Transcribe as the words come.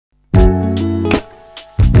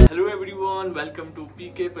everyone, welcome to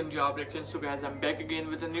PK Punjab Reaction. So guys, I'm back again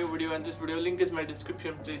with a new video, and this video link is in my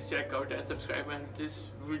description. Please check out and subscribe. And this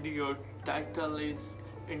video title is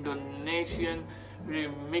Indonesian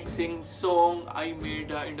remixing song. I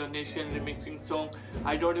made an Indonesian remixing song.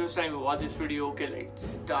 I don't have time to watch this video. Okay,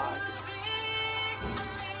 let's start.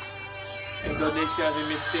 Indonesia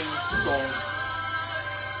remixing song.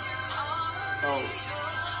 Oh.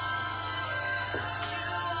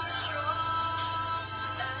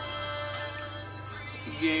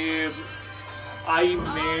 Yeah, I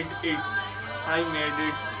made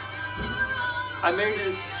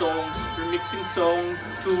this song, remixing song,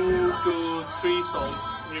 2 to 3 songs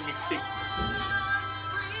remixing.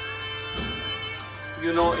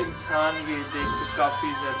 You know, इंसान ये देख के काफी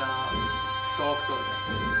ज़्यादा shock हो रहा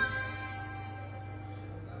है.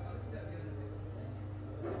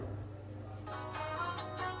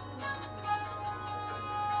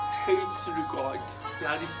 Hits record.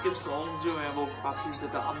 यार इसके सॉन्ग जो हैं वो काफ़ी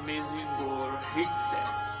ज़्यादा अमेजिंग और हिट्स हैं,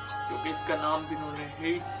 क्योंकि इसका नाम भी उन्होंने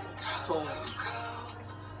हिट्स सॉन्ग.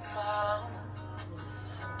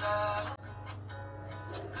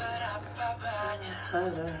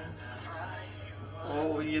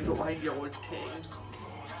 ओह, ये तो भाई ओल्ड थिंग.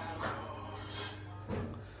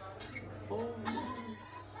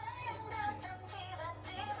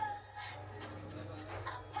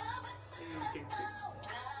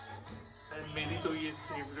 मेरी तो ये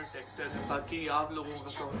फेवरेट एक्टर है. बाकी आप लोगों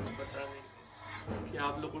का तो हमें पता नहीं कि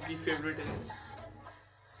आप लोगों की फेवरेट है.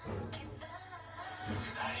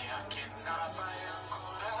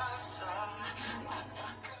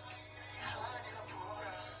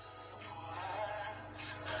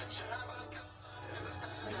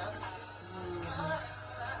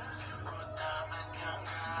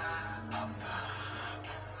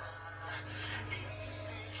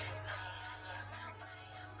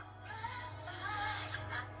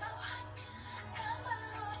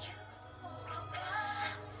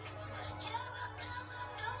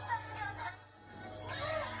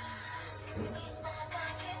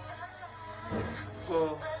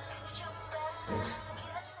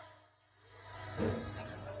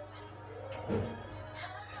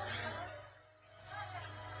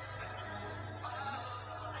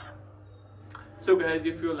 So guys,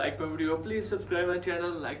 if you like my video, please subscribe my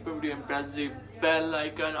channel, like my video and press the bell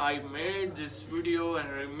icon. I made this video and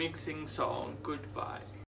remixing song. Goodbye.